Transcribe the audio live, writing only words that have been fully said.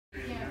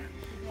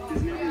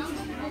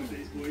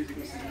I'm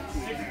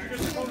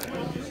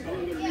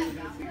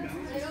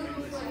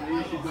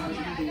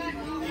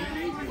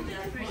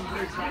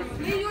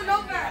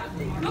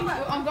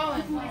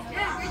going.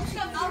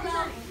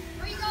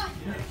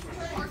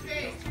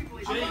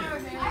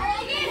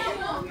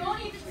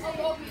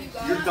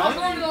 You're done?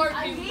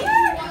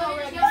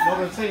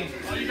 Number 10.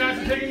 Oh, you guys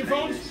are taking your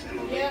phones?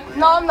 Yeah.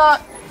 No, I'm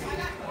not.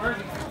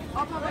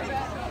 I'll come right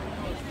back.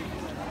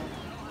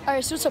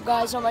 Alright, so what's up,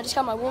 guys? I just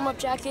got my warm-up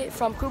jacket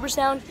from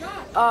Cooperstown.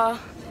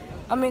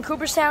 I'm in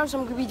Cooperstown, so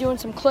I'm going to be doing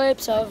some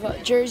clips of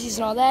jerseys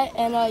and all that.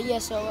 And yeah,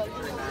 so...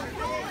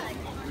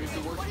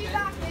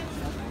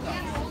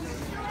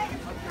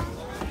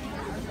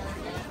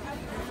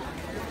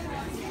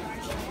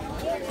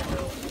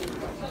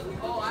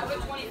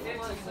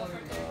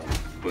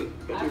 But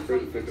you're afraid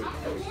to pick up.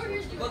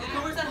 Well, the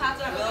Cooperstown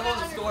hats are available in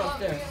the store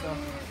upstairs, so.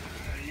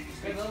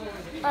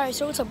 Alright,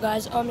 so what's up,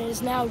 guys? It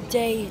is now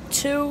day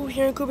 2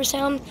 here in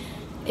Cooperstown.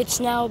 It's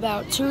now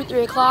about 2,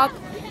 3 o'clock,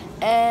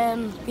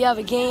 and we have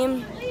a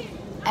game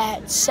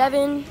at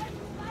 7.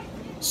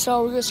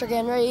 So we're gonna start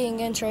getting ready and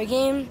get into our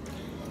game.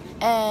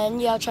 And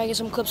yeah, I'll try to get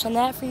some clips on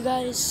that for you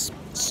guys.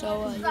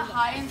 So The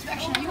high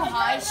inspection. Are you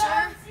high,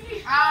 sir?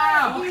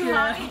 Ow!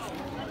 Yeah.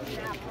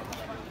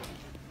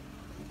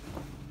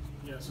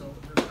 Yeah, so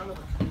there's kind of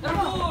a...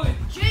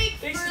 Jake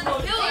for the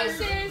killers.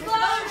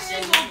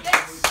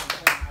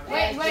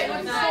 Wait,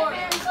 what's the score?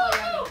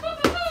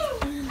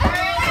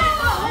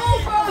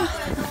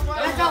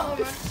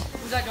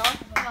 Who's that dog?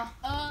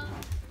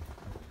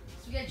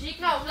 So we got Jake.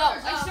 No,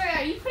 I swear,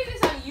 are you putting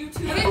this on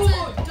YouTube? It's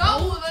a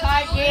double.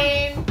 Tie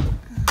game.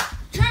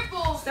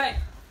 Triple. Stay.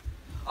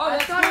 Oh, I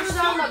that's thought it was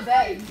on the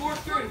bed.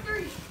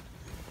 4-3.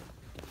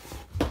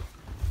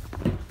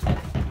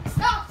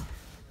 Stop.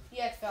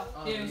 Yeah, it fell.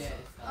 Yeah.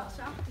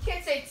 You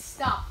can't say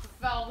stop. It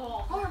fell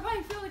ball. Oh, we're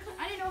playing Philly.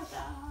 I didn't know what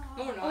that.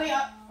 No, we're not. Oh,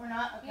 yeah, we're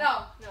not. Okay.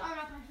 No. I'm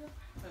not gonna show.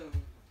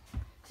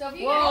 So if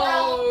you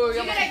Whoa,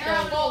 get a you're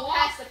girl go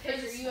past the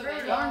picture, you have a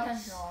You're girl.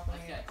 intentional.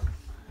 Okay.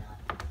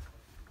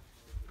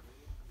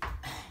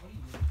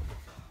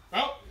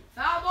 Oh!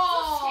 Foul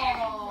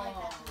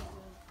ball.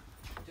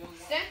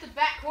 Stand at the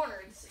back corner.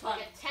 It's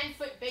like a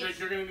 10-foot base. Jake,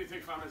 you're going to need to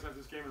take 5 minutes after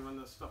this game and run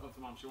this stuff up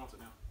to Mom. She wants it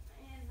now.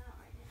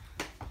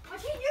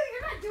 What you do?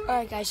 You're not doing.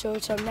 Alright, guys, so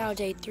it's now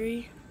day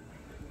 3.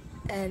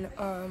 And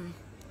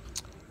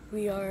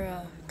we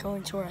are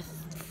going to our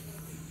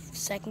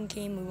second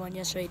game. We won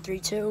yesterday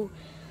 3-2.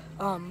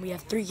 We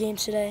have 3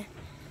 games today.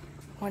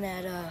 One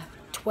at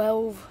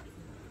 12,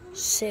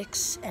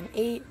 6, and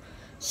 8.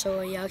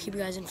 So yeah, I'll keep you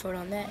guys informed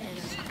on that. And,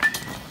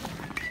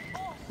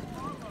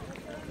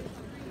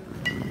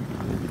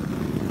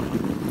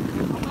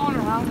 I'm going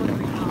around with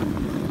green lock.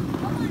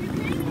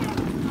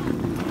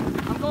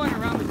 I'm going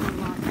around with green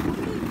lock.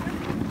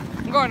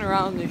 I'm going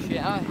around this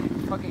shit. I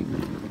fucking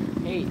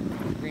hate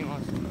green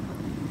locks.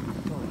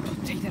 Go,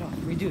 just take that off.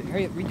 Redo it.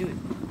 Hurry up. Redo it.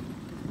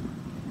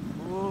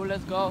 Ooh,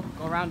 let's go.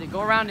 Go around it.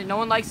 Go around it. No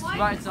one likes the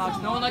Red Sox.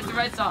 No one likes the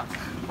Red Sox.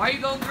 Why are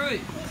you going through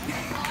it?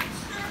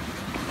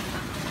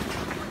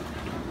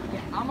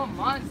 Yeah, I'm a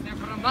monster,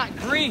 but I'm not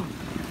green.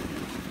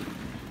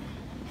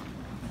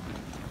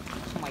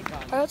 Oh my god.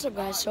 Alright, what's up,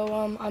 guys? So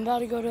I'm about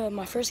to go to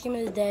my first game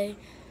of the day.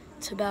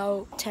 It's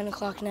about 10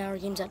 o'clock now. Our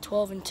game's at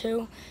 12 and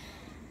 2.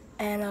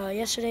 And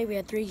yesterday we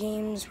had 3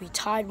 games. We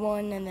tied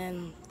 1 and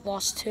then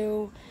lost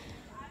 2.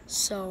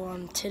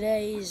 So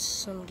today's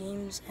some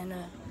games, and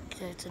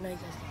okay, tonight,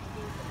 guys.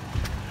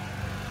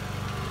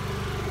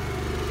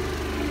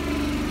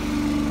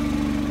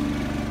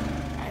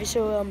 Alright,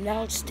 so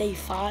now it's day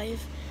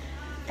 5,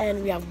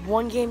 and we have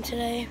 1 game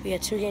today. We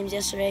had 2 games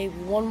yesterday.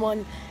 We won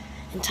 1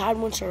 and tied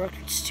 1, so our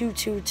record's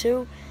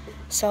 2-2-2.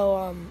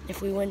 So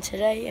if we win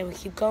today and we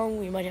keep going,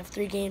 we might have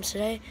 3 games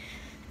today.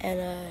 And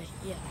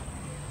yeah.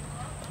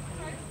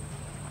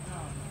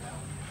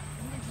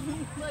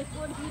 Like,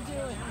 what are you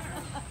doing?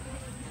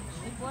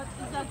 Like, what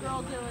is that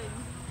girl doing?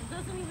 It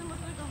doesn't even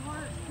look like a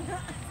heart.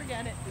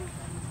 Forget it.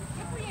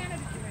 Get Brianna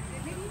to do it.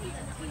 Maybe you need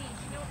a teach.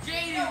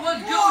 JD,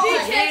 what's good with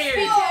your hair?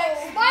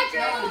 Bye,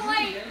 girl.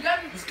 Late.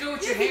 What's good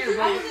with your hair,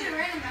 bro?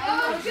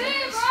 Oh,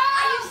 good, bro.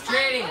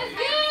 Trading.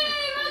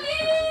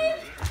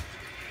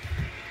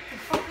 The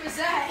fuck was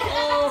that?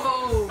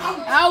 Oh.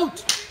 Out!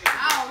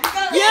 Ow.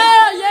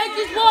 Yeah,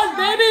 Yankees won,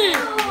 baby!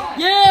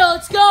 Yeah,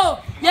 let's go!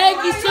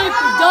 Yankees take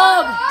the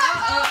dub!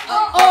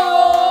 Oh!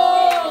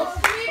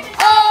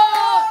 Oh!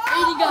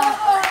 And he got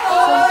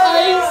some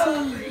icy!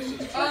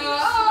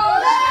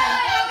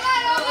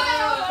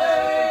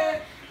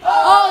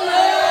 Ole!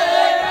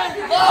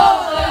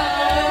 Ole!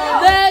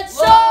 That's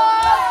up!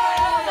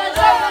 That's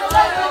up!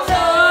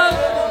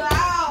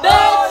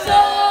 That's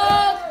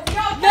up!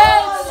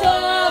 That's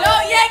up! No,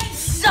 Yankees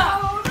suck!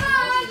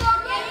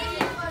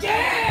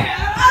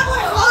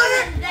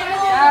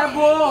 That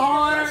boy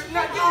Hunter.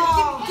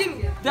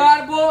 That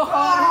boy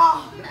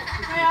Hunter.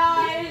 My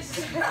eyes.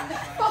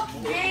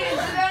 Fucking game.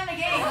 Sit down the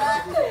game.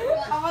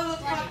 I'm gonna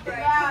look like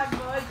bad,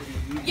 bud.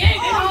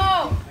 Yankees.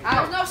 Oh,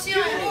 there's no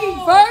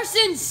ceiling. First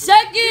and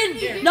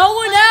second, no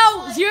one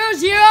out,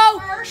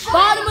 0-0,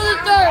 bottom of the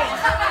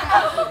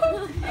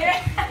 3rd.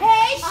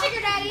 Hey,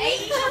 sugar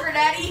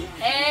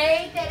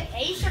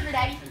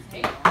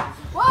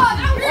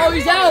Oh,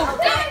 he's out.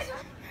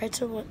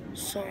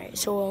 Alright,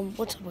 so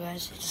what's up,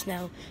 guys? It's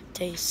now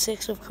day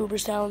 6 of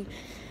Cooperstown,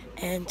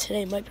 and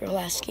today might be our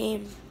last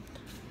game.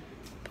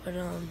 But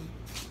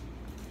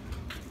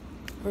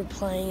we're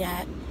playing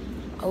at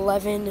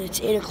 11. It's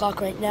 8 o'clock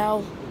right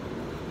now.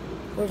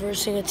 We're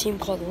versing a team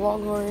called the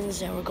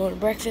Longhorns, and we're going to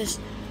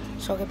breakfast.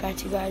 So I'll get back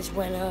to you guys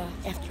when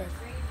after.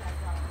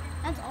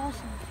 That's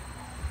awesome.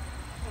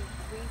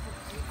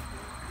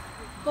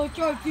 Coach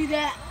Art, do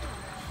that.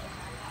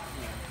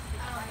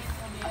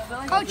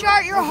 Coach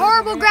Art, you're a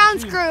horrible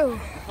grounds crew.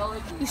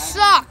 You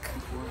suck.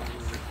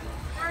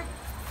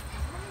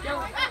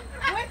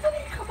 When did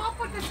he come up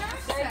with this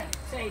accent?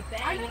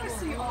 I never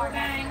see Art.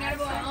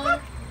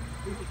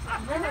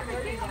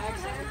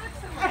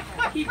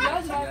 He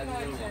does have an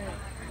accent.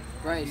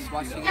 Bryce,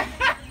 watch the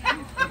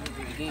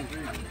game.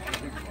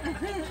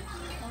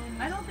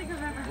 I don't think I've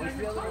ever heard What's him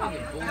the other talk.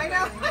 one? I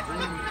know.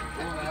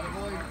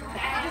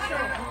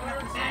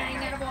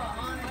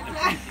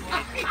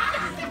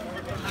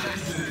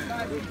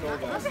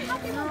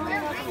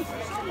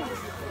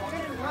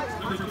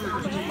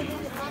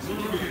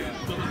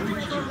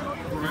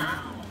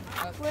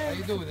 How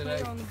you doing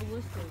today?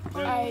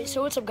 Alright,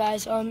 so what's up,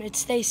 guys?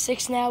 It's day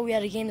 6 now. We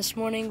had a game this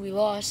morning. We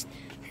lost.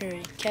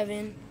 Here,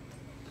 Kevin.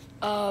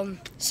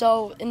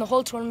 So in the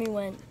whole tournament, we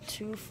went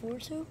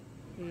 2-4-2.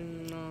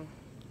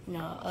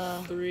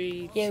 No.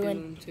 3, Yeah, 2, we went,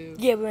 and 2.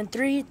 Yeah, we went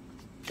 3.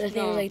 I think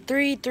it was like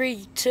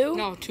 3-3-2.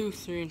 No, 2,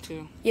 3, and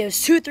 2. Yeah, it was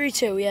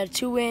 2-3-2. We had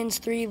 2 wins,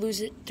 3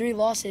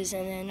 losses,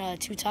 and then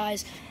 2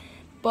 ties.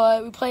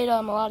 But we played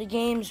a lot of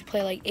games. We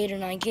played like 8 or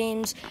 9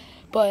 games.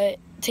 But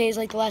today's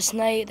like the last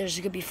night. There's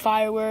gonna be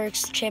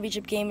fireworks.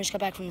 Championship game. We just got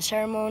back from the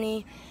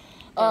ceremony.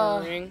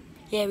 Ring.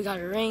 Yeah, we got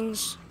our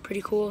rings.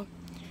 Pretty cool.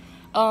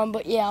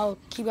 But yeah, I'll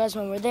keep you guys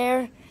when we're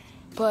there.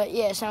 But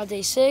yeah, it's now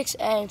day 6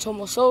 and it's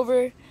almost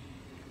over.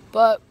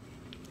 But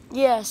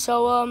yeah,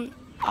 so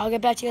I'll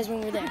get back to you guys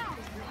when we're there.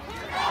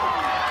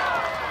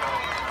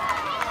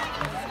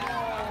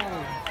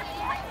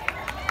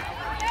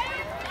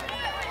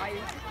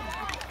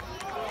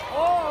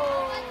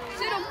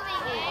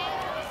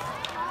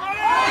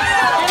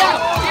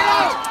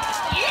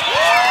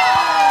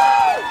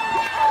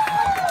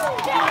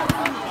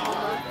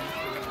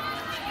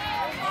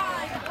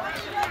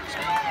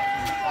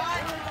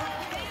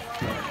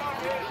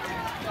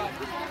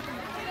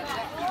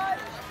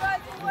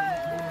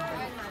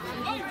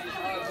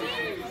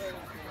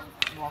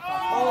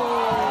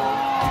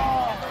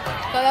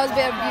 That was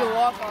bad to be a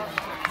walk-off.